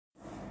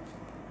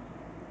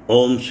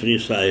Om Sri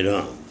Sai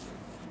Ram.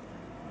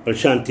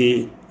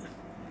 Prashanti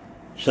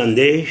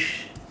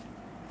Sandesh,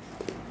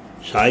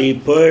 Sai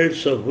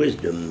Pearls of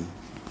Wisdom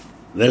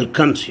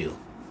welcomes you.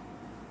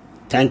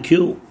 Thank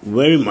you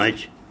very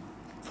much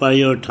for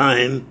your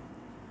time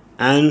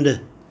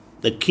and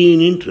the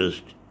keen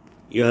interest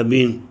you have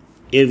been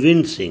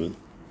evincing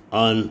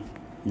on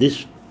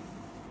this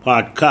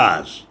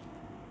podcast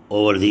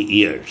over the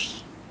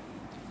years.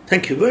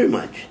 Thank you very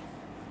much.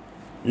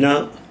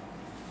 Now,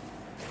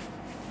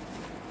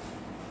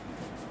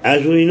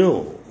 as we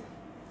know,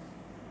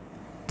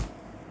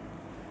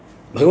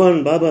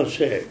 Bhagavan Baba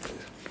said,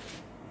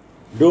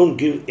 don't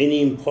give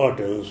any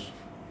importance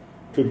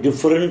to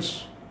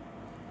difference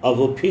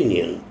of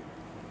opinion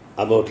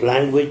about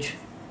language,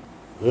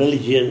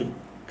 religion,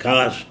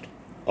 caste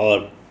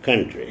or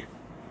country.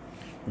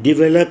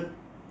 Develop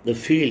the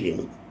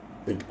feeling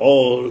that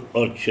all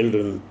are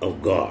children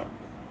of God.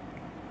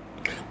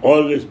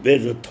 Always bear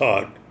the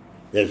thought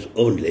there's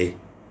only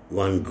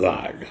one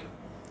God.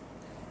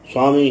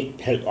 Swami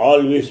has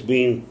always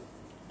been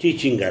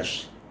teaching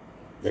us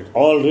that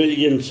all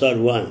religions are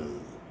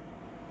one,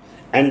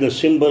 and the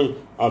symbol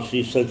of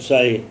Sri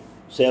Satsai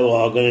Seva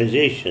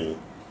organization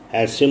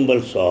has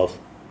symbols of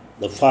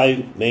the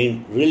 5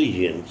 main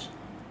religions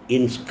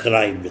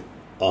inscribed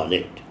on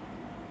it.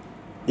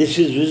 This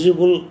is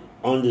visible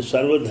on the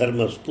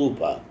Sarvadharma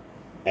Sthoopa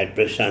at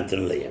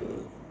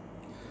Prashantilayam.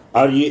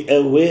 Are you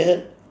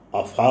aware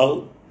of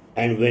how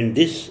and when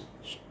this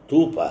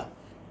Sthoopa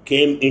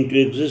came into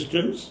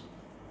existence?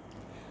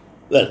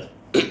 Well,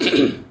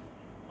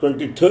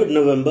 23rd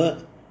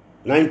November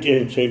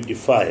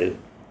 1975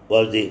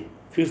 was the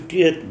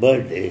 50th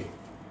birthday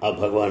of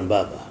Bhagavan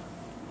Baba.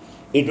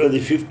 It was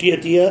the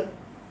 50th year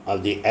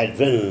of the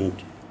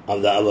advent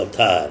of the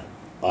avatar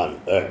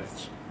on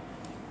earth.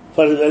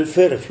 For the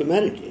welfare of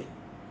humanity,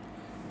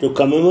 to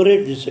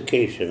commemorate this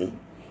occasion,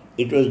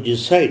 it was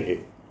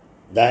decided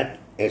that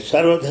a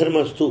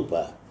Sarvadharma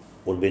Stupa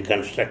would be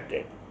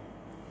constructed.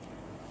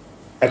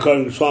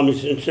 According to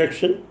Swami's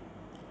instruction,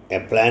 a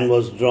plan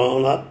was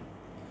drawn up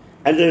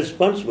and the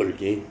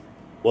responsibility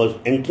was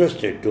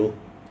entrusted to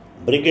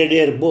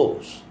Brigadier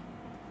Bose.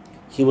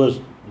 He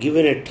was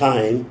given a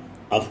time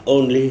of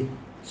only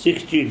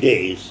 60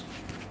 days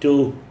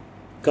to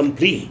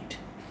complete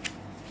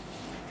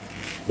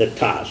the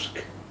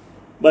task,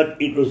 but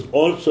it was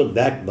also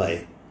backed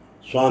by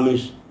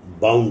Swami's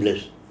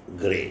boundless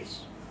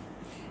grace.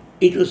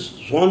 It was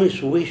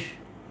Swami's wish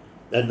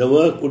that the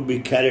work would be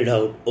carried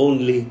out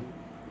only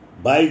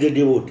by the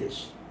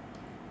devotees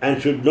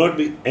and should not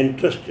be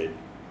entrusted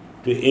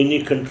to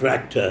any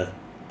contractor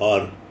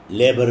or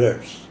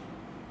laborers.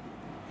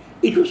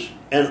 It was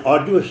an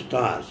arduous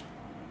task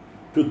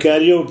to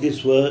carry out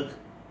this work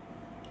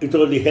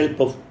without the help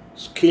of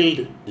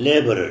skilled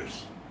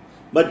laborers,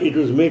 but it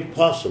was made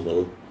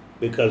possible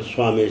because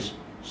Swami's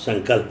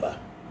Sankalpa.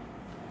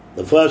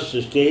 The first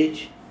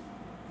stage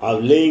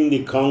of laying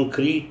the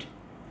concrete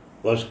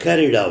was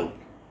carried out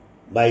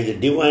by the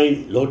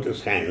divine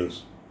lotus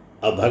hands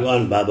of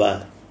Bhagavan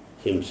Baba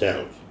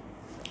himself.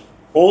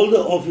 All the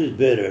office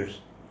bearers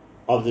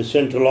of the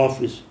central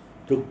office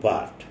took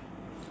part.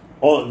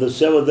 All the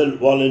several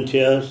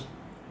volunteers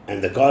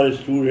and the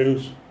college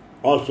students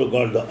also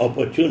got the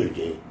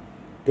opportunity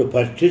to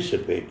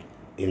participate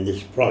in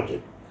this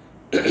project.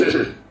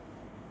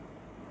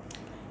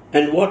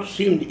 And what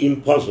seemed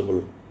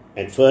impossible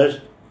at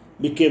first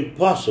became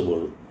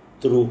possible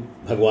through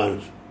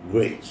Bhagavan's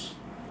grace.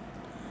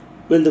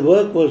 When the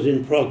work was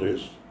in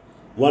progress,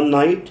 one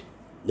night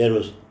there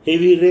was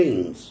heavy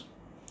rains.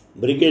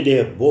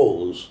 Brigadier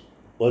Bose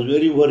was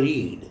very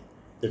worried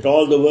that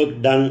all the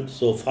work done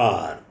so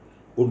far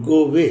would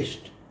go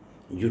waste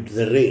due to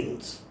the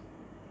rains.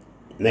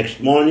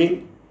 Next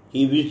morning,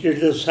 he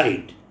visited the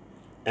site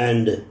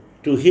and,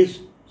 to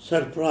his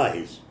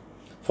surprise,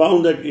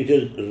 found that it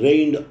had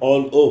rained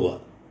all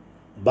over,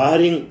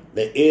 barring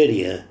the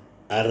area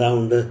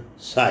around the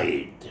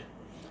site.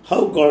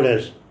 How God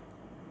has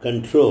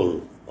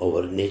control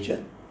over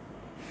nature.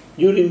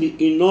 During the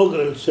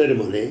inaugural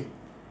ceremony,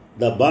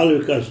 the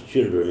Balvikas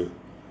children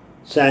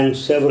sang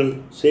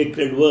several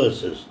sacred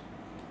verses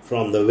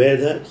from the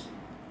Vedas,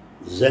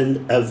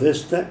 Zend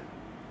Avesta,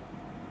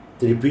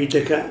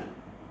 Tripitaka,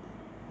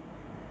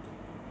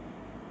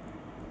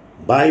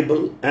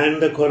 Bible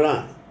and the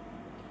Quran,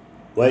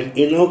 while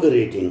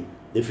inaugurating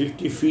the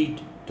 50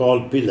 feet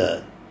tall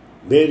pillar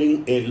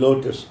bearing a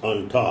lotus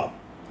on top.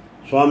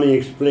 Swami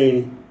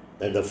explained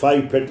that the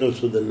 5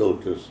 petals of the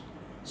lotus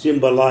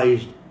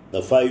symbolized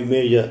the 5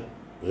 major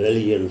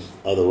religions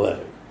of the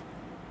world.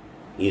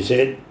 He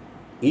said,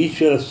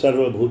 Ishvara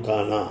Sarva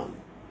Bhutanam,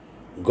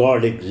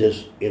 God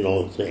exists in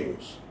all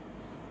things,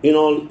 in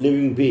all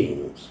living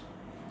beings.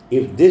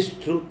 If this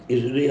truth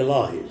is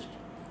realized,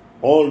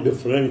 all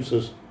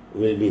differences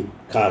will be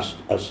cast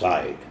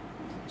aside.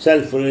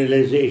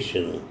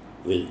 Self-realization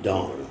will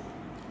dawn.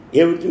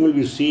 Everything will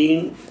be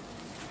seen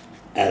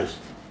as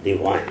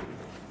divine.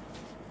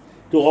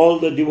 To all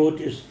the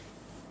devotees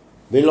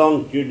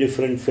belong to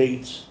different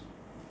faiths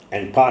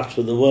and parts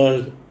of the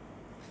world,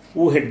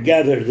 who had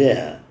gathered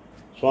there,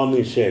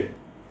 Swami said,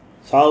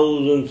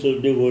 thousands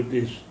of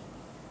devotees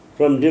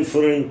from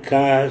different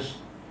castes,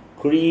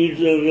 creeds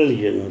and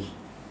religions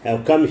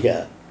have come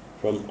here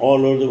from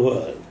all over the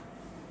world.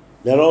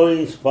 They are all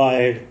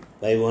inspired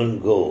by one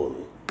goal.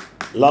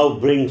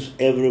 Love brings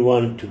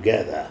everyone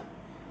together.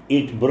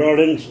 It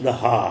broadens the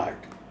heart.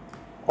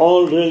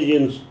 All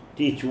religions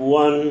teach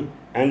one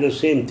and the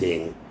same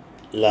thing,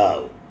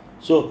 love.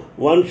 So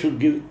one should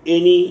give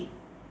any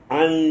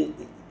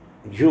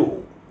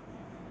undue.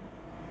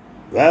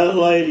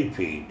 Well, I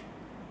repeat.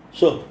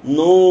 So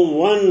no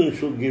one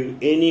should give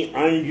any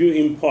undue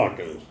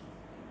importance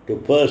to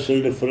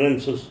personal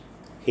differences,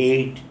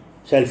 hate,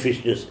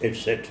 selfishness,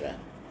 etc.,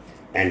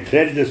 and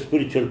tread the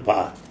spiritual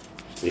path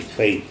with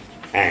faith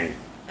and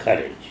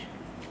courage.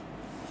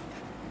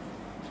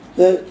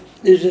 There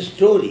is a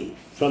story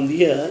from the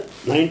year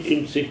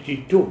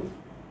 1962.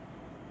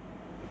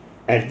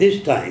 At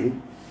this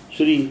time,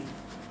 Sri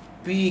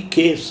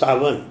P.K.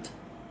 Sawant,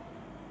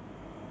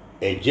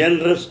 a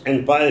generous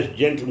and pious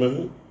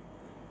gentleman,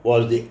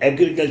 was the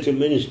agriculture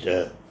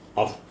minister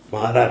of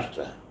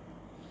Maharashtra.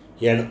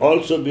 He had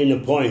also been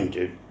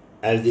appointed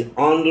as the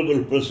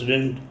honorable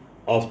president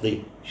of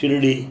the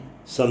Shirdi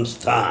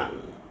Samsthan.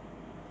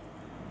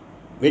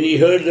 When he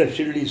heard that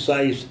Shirdi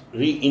Sai's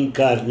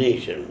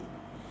reincarnation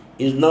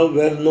is now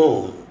well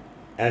known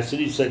as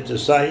Sri Satya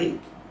Sai,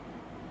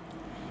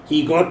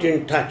 he got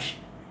in touch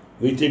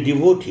with a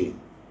devotee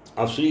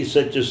of Sri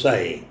Satya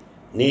Sai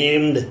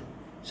named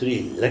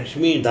Sri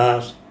Lakshmi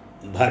Das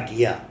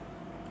Bhatia.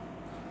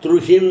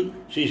 Through him,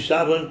 Sri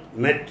Sawant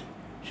met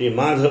Sri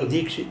Madhav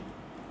Dikshit,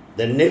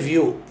 the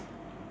nephew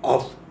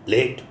of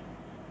late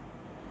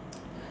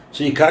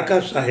Sri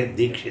Kaka Sahib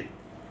Dikshit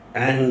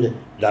and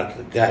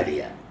Dr.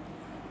 Gadia.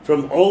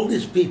 From all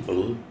these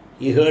people,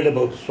 he heard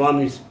about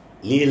Swami's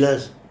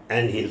Leelas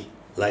and his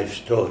life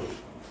story.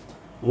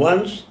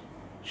 Once,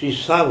 Sri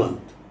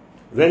Sawant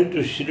went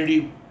to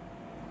Sri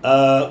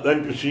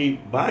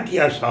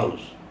Bhatia's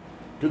house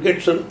to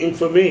get some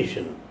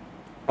information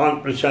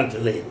on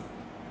Prashant Lane.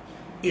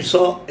 He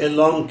saw a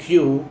long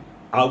queue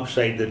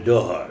outside the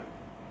door.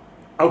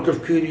 Out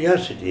of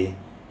curiosity,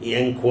 he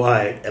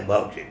inquired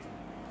about it.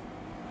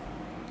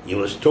 He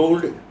was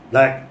told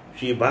that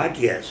Sri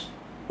Bhatia's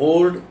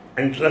old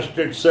and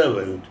trusted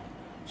servant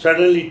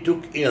suddenly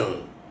took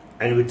ill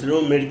and with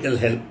no medical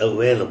help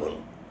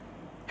available,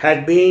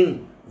 had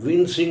been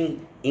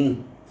wincing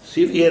in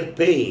severe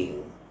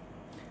pain.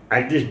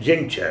 At this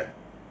juncture,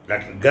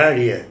 Dr.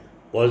 Gadia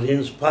was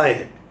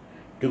inspired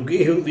to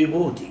give him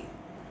vibhuti.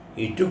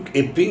 He took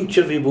a pinch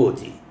of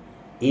vibhuti,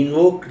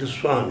 invoked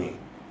Swami,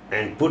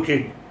 and put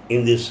it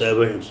in the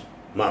servant's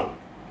mouth.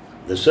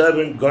 The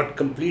servant got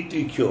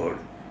completely cured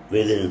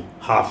within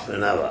half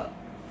an hour.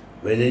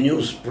 When the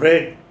news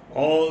spread,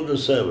 all the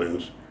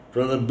servants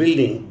from the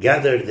building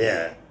gathered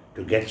there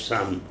to get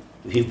some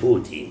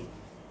vibhuti.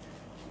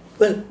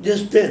 Well,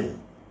 just then,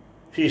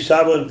 Sri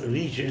Sawant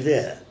reached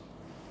there.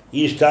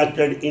 He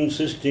started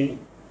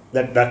insisting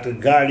that Dr.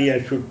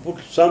 Gadia should put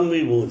some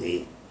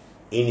vibhuti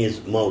in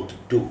his mouth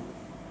too.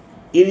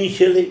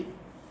 Initially,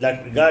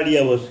 Dr.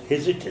 Gadia was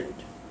hesitant.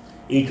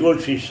 He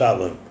told Sri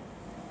Sawant,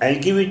 "I'll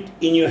give it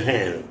in your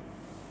hand.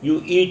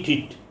 You eat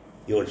it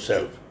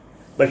yourself."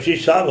 But Sri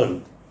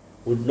Sawant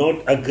would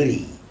not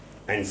agree,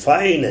 and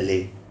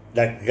finally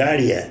Dr.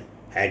 Gadia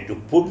had to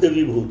put the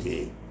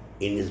vibhuti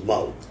in his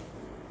mouth.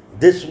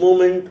 This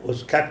moment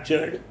was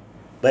captured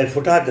by a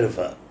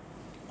photographer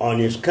on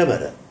his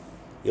camera.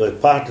 He was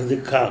part of the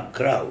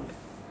crowd.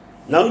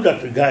 Now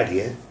Dr.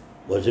 Gadia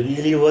was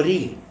really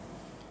worried.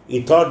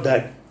 He thought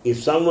that if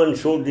someone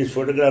showed this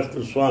photograph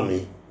to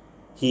Swami,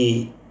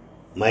 he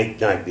might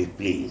not be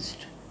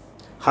pleased.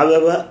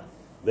 However,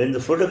 when the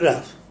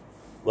photograph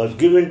was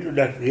given to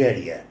Dr.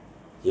 Gadia,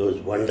 he was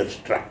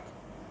wonderstruck.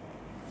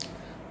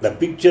 The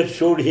picture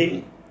showed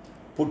him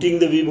putting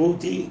the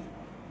vibhuti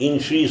in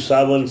Sri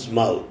Sawant's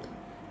mouth,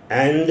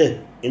 and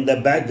in the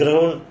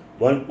background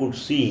one could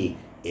see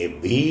a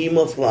beam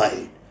of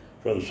light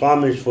from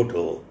Swami's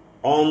photo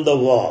on the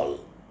wall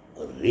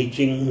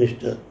reaching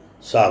Mr.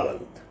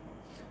 Sawant.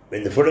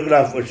 When the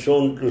photograph was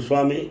shown to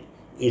Swami,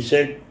 he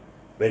said,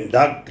 when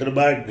Dr.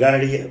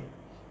 Gadia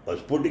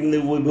was putting the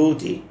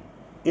vibhuti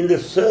in the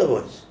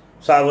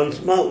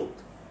Sawant's mouth,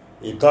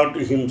 he thought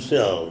to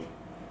himself,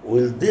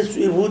 will this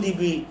vibhuti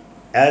be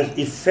as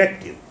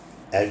effective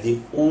as the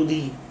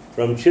udi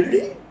from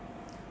Shirdi?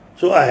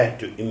 So I had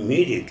to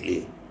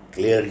immediately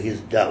clear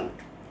his doubt.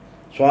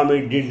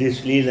 Swami did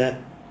this leela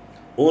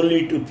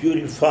only to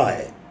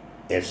purify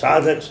a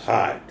sadhak's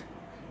heart.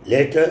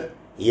 Later,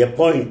 he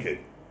appointed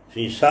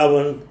Sri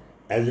Sawant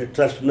as a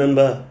trust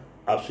member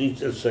of Sri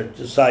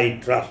Satya Sai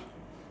Trust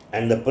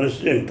and the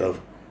president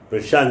of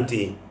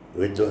Prashanti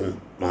Vidwan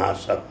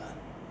Mahasabha.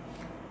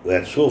 We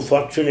are so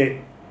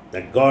fortunate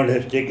that God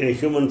has taken a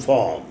human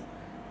form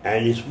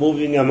and is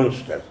moving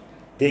amongst us,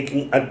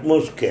 taking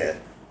utmost care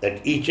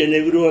that each and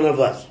every one of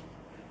us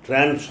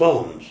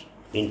transforms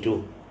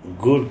into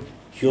good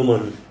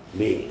human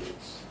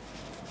beings.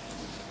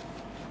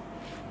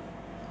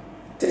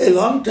 A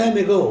long time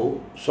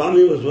ago,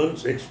 Swami was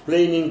once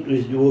explaining to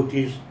his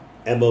devotees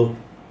about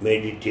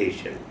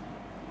meditation.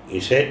 He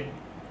said,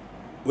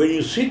 when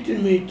you sit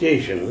in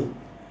meditation,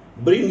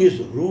 bring his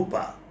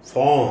rupa,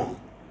 form,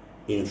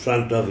 in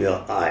front of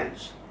your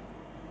eyes.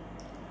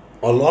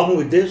 Along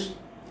with this,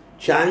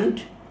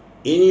 chant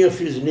any of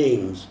his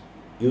names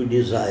you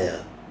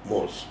desire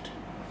most.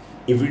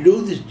 If you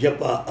do this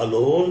japa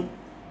alone,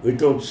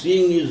 without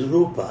seeing his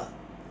rupa,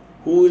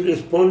 who will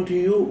respond to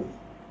you?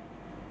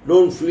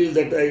 Don't feel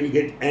that I will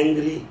get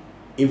angry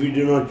if you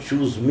do not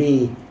choose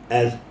me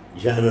as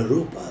jhana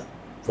rupa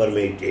for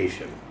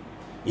meditation.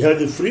 You have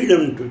the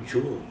freedom to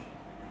choose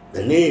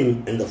the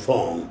name and the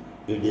form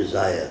you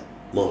desire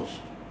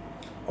most.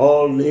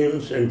 All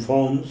names and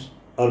forms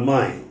are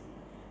mine.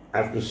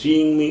 After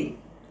seeing me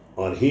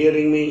or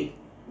hearing me,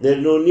 there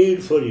is no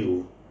need for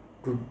you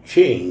to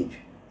change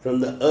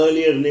from the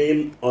earlier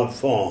name or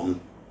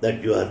form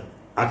that you are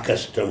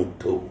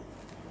accustomed to.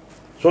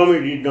 Swami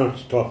did not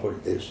stop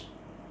at this.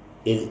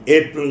 In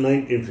April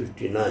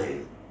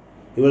 1959,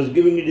 he was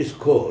giving a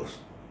discourse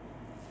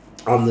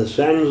on the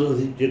sands of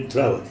the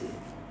Chitravati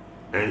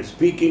and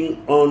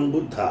speaking on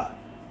Buddha,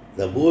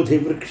 the Bodhi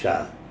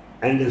Vriksha,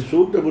 and a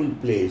suitable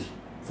place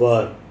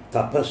for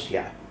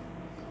tapasya.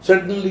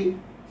 Suddenly,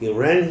 he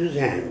ran his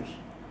hands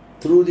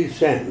through the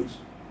sands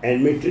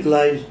and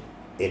materialized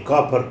a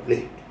copper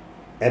plate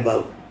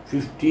about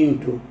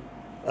 15 to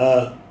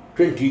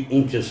 20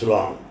 inches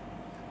long.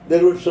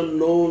 There were some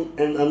known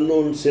and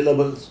unknown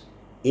syllables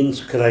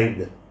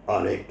inscribed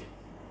on it.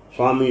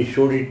 Swami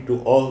showed it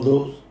to all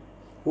those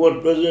who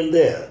were present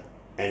there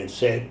and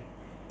said,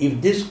 if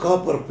this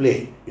copper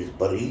plate is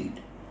buried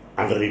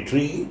under a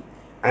tree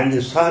and the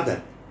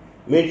sadhak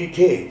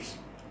meditates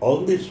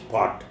on this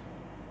spot,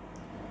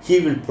 he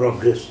will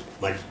progress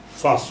much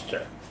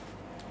faster.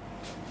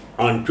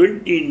 On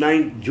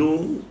 29th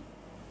June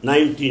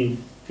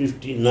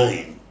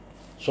 1959,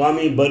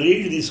 Swami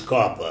buried this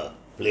copper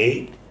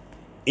plate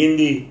in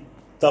the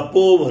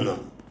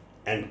Tapovanam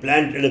and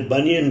planted a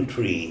banyan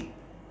tree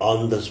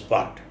on the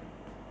spot.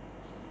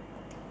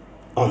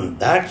 On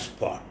that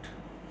spot,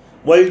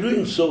 while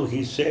doing so,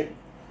 he said,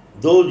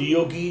 those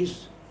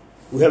yogis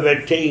who have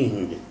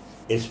attained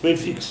a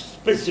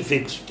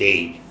specific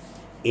stage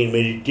in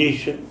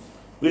meditation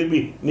will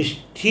be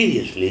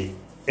mysteriously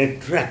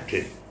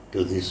attracted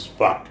to this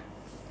spot.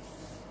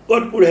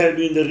 What could have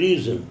been the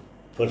reason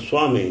for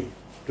Swami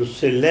to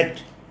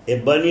select a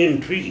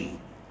banyan tree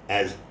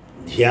as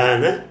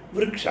dhyana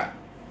vriksha,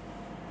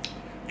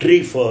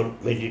 tree for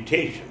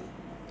meditation?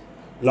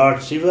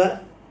 Lord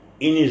Shiva,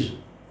 in his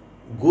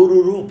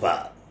Guru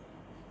Rupa,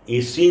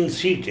 is seen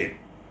seated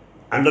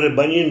under a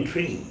banyan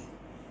tree,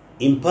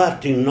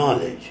 imparting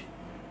knowledge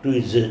to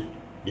his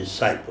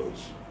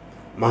disciples.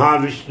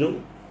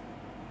 Mahavishnu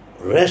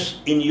rests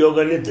in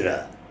Yoga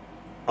Nidra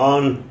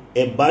on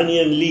a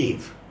banyan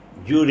leaf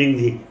during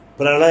the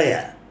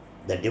pralaya,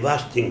 the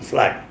devastating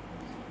flood,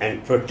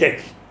 and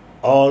protects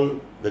all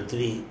the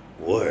three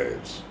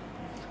worlds.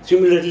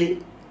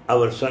 Similarly,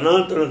 our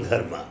Sanatana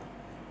Dharma,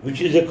 which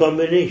is a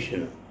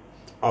combination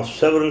of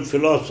several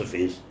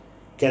philosophies,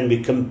 can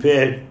be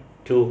compared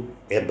to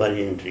a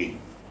banyan tree.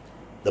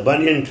 The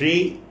banyan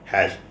tree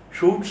has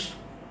shoots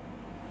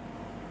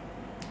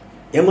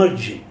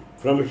emerging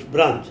from its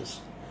branches,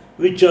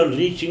 which on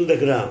reaching the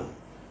ground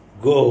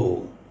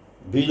go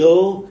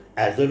below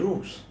as the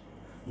roots,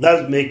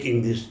 thus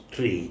making this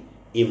tree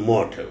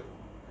immortal.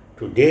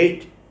 To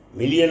date,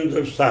 millions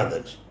of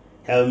sadhaks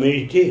have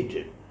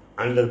meditated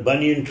under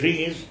banyan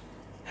trees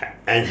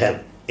and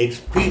have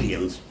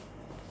experienced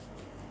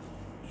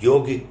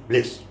yogic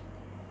bliss.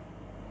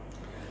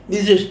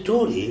 This is a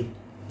story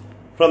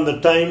from the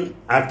time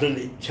after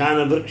the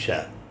Jhana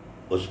Vriksha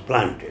was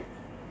planted.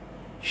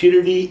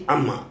 Shirdi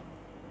Amma,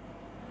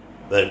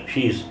 where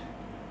she is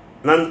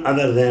none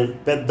other than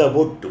Pedda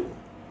Bottu,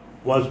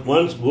 was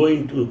once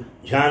going to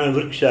Jhana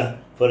Vriksha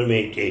for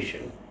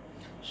meditation.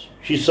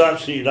 She saw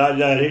Sri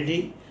Raja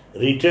Reddy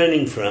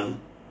returning from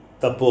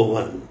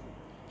Tapovan.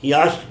 He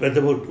asked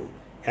Pedda Bottu,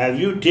 have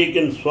you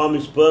taken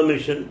Swami's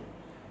permission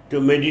to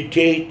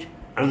meditate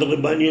under the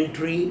banyan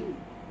tree?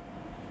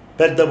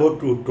 Pedda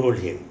Bottu told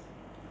him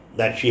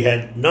that she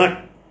had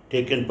not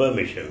taken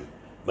permission,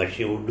 but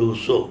she would do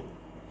so.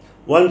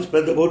 Once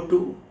Pedda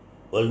Bottu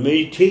was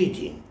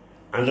meditating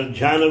under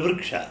Jhana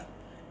Vriksha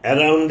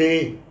around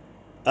the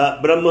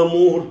Brahma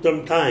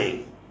Muhurtam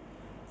time,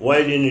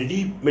 while in a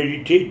deep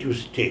meditative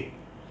state.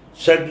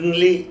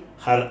 Suddenly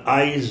her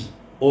eyes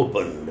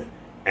opened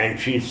and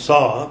she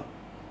saw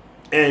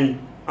an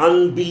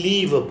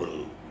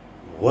unbelievable,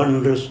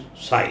 wondrous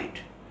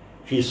sight.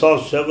 She saw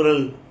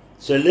several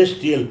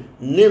celestial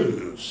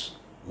nymphs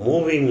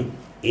moving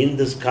in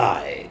the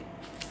sky.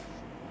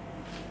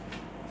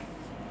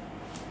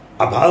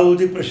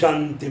 Abhavdi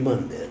Prashanti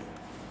Mandir,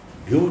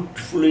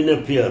 beautiful in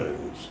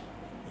appearance,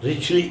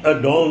 richly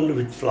adorned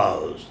with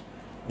flowers,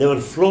 they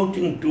were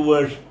floating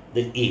towards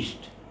the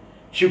east.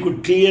 She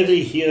could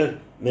clearly hear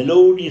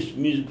melodious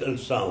musical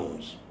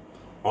sounds.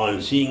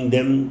 On seeing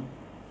them,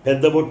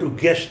 Pedda Bottu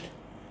guessed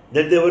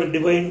that they were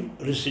divine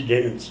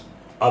residents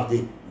of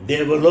the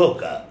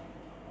Devaloka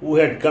who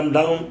had come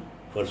down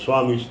for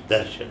Swami's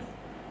darshan.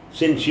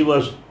 Since she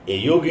was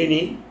a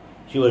yogini,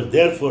 she was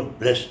therefore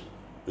blessed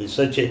with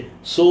such a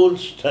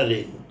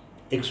soul-stirring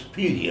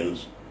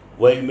experience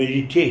while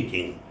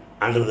meditating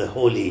under the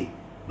holy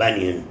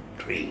banyan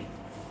tree.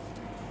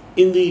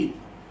 In the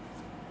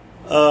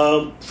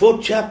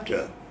 4th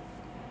chapter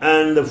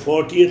and the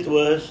 40th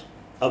verse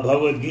of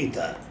Bhagavad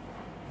Gita,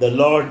 the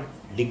Lord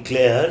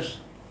declares,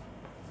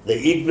 the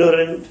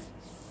ignorant,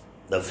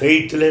 the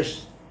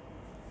faithless,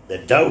 the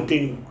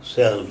doubting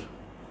self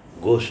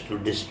goes to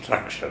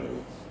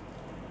destruction.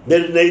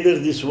 There is neither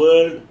this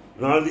world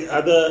nor the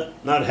other,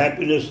 nor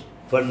happiness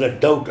for the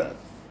doubter.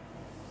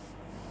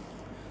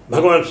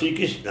 Bhagavan Sri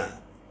Krishna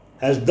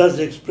has thus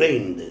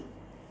explained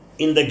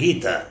in the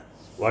Gita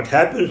what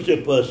happens to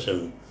a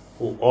person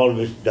who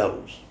always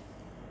doubts.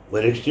 We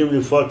are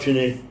extremely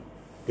fortunate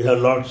to have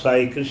Lord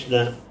Sai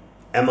Krishna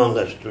among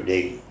us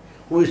today,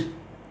 who is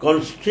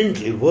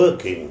constantly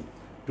working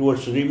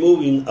towards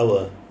removing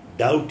our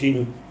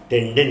doubting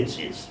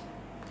tendencies.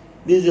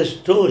 This is a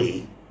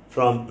story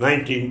from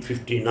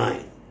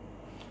 1959.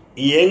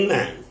 A young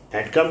man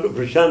had come to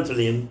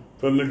Prashantalayam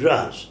from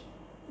Madras,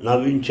 now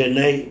in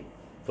Chennai,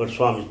 for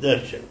Swami's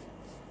darshan.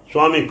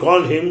 Swami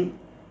called him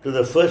to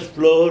the first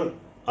floor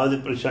of the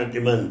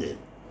Prashanti Mandir.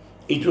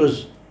 It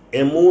was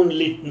a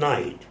moonlit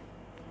night.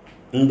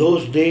 In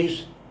those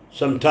days,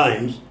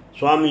 sometimes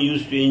Swami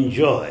used to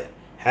enjoy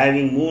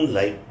having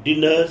moonlight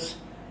dinners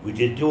with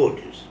his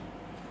devotees.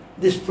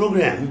 This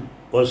program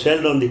was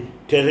held on the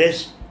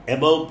terrace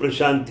above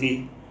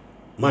Prashanti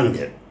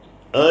Mandir.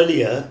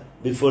 Earlier,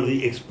 before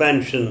the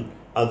expansion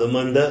of the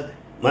Mandir,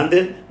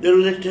 there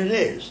was a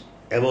terrace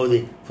above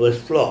the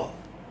first floor.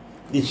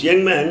 This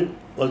young man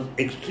was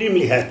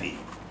extremely happy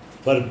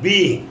for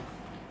being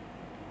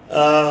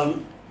a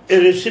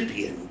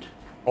recipient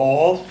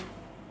of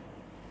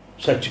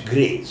such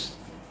grace.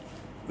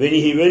 When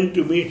he went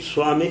to meet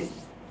Swami,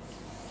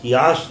 he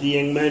asked the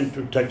young man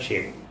to touch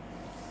him.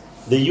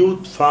 The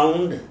youth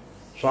found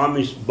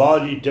Swami's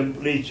body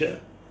temperature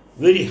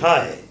very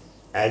high,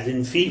 as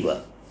in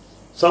fever.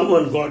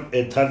 Someone got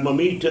a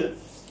thermometer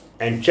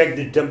and checked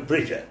the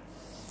temperature.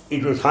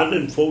 It was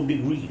 104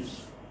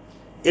 degrees.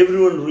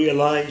 Everyone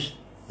realized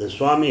the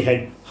Swami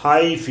had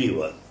high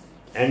fever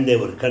and they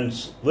were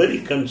very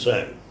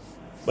concerned.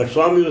 But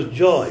Swami was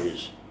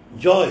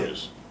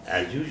joyous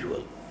as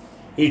usual.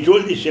 He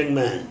told this young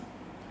man,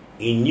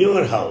 in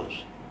your house,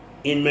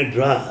 in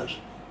Madras,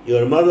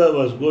 your mother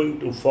was going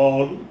to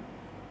fall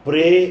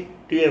prey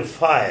to a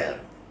fire.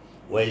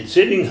 While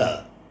seeing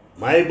her,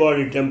 my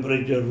body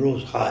temperature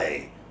rose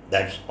high,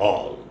 that's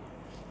all.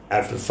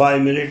 After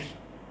 5 minutes,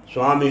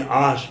 Swami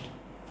asked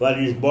for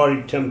his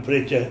body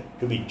temperature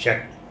to be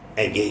checked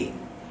again.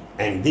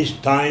 And this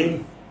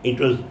time it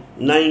was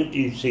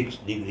 96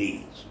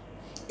 degrees.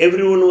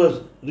 Everyone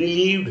was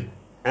relieved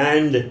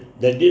and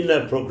the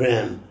dinner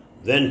program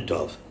went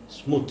off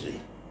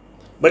smoothly.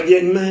 But the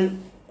young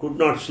man could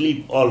not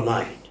sleep all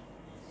night.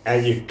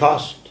 As he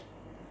tossed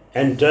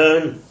and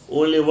turned,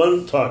 only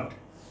one thought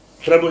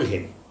troubled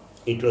him.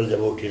 It was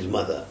about his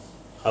mother.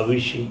 How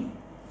is she?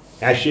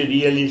 Has she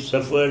really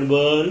suffered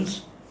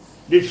burns?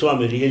 Did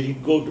Swami really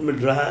go to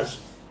Madras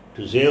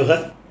to save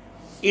her?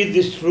 Is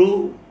this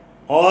true?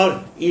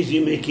 Or is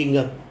he making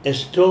up a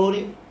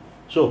story?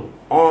 So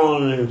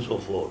on and so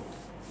forth.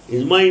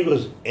 His mind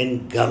was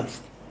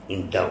engulfed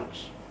in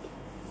doubts.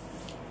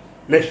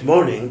 Next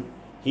morning,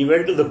 he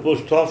went to the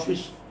post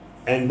office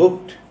and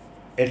booked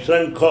a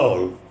trunk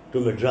call to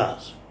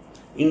Madras.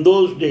 In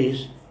those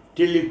days,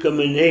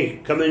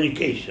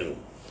 telecommunication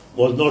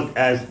was not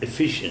as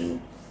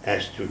efficient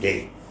as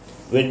today.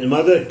 When the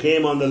mother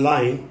came on the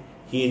line,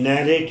 he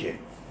narrated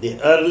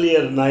the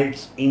earlier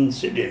night's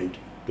incident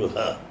to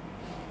her.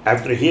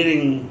 After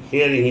hearing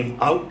him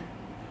out,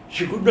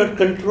 she could not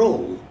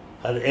control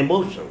her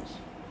emotions.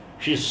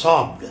 She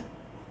sobbed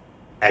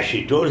as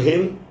she told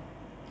him,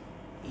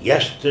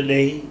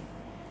 yesterday,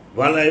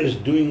 while I was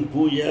doing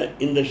puja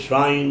in the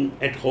shrine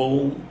at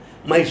home,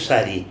 my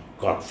sari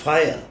caught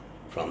fire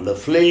from the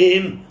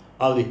flame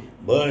of the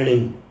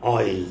burning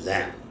oil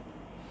lamp.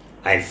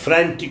 I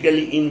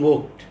frantically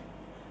invoked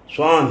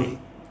Swami,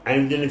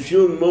 and within a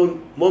few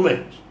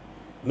moments,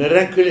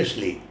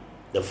 miraculously,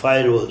 the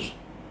fire was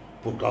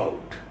put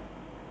out.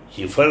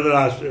 She further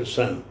asked her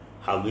son,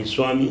 how is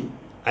Swami?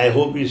 I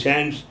hope his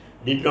hands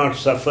did not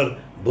suffer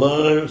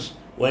burns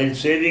while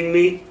saving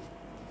me.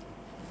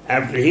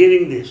 After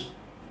hearing this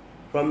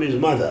from his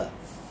mother,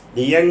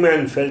 the young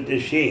man felt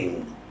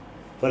ashamed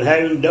for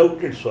having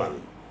doubted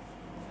Swami.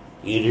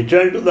 He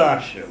returned to the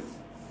ashram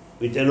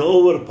with an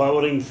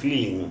overpowering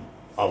feeling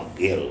of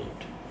guilt.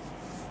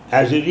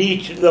 As he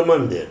reached the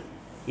mandir,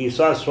 he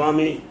saw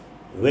Swami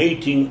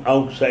waiting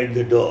outside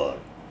the door.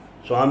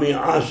 Swami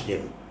asked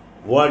him,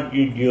 what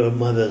did your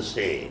mother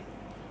say?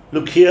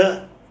 Look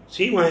here,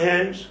 see my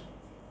hands?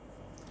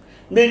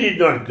 They did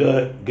not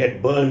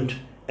get burnt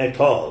at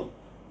all.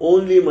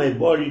 Only my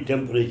body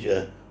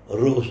temperature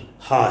rose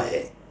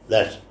high,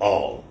 that's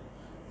all.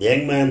 The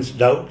young man's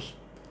doubts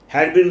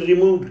had been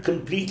removed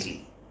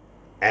completely,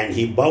 and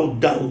he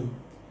bowed down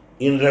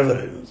in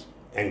reverence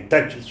and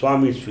touched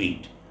Swami's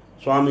feet.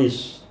 Swami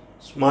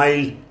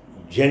smiled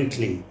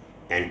gently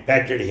and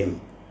patted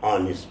him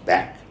on his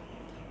back.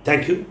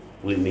 Thank you.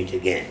 We'll meet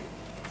again.